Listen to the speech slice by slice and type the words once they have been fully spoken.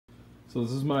So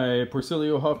this is my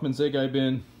Porcellio hoffmanseggi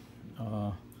bin.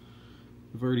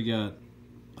 We've already got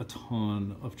a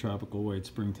ton of tropical white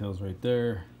springtails right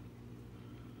there.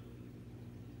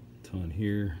 Ton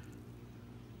here.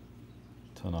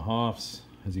 Ton of hoffs.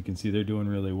 As you can see, they're doing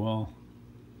really well.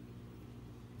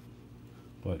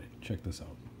 But check this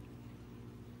out.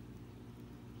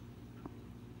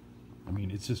 I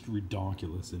mean, it's just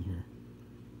redonkulous in here.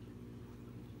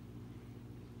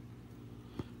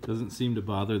 Doesn't seem to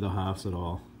bother the hoffs at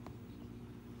all.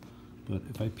 But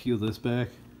if I peel this back,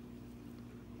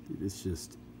 dude, it's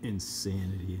just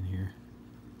insanity in here.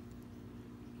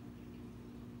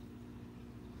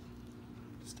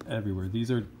 Just everywhere. These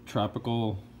are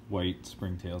tropical white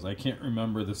springtails. I can't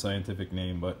remember the scientific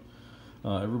name, but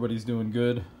everybody's doing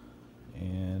good.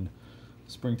 And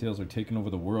springtails are taking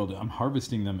over the world. I'm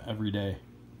harvesting them every day.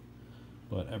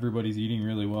 But everybody's eating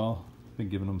really well. I've been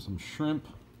giving them some shrimp.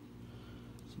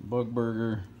 Bug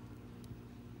burger.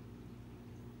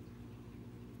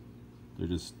 They're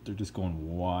just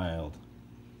going wild,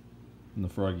 and the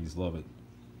froggies love it.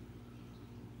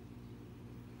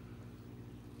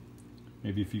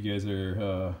 Maybe if you guys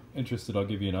are interested, I'll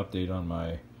give you an update on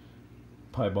my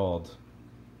piebald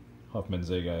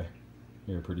hoffmanseggi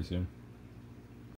here pretty soon.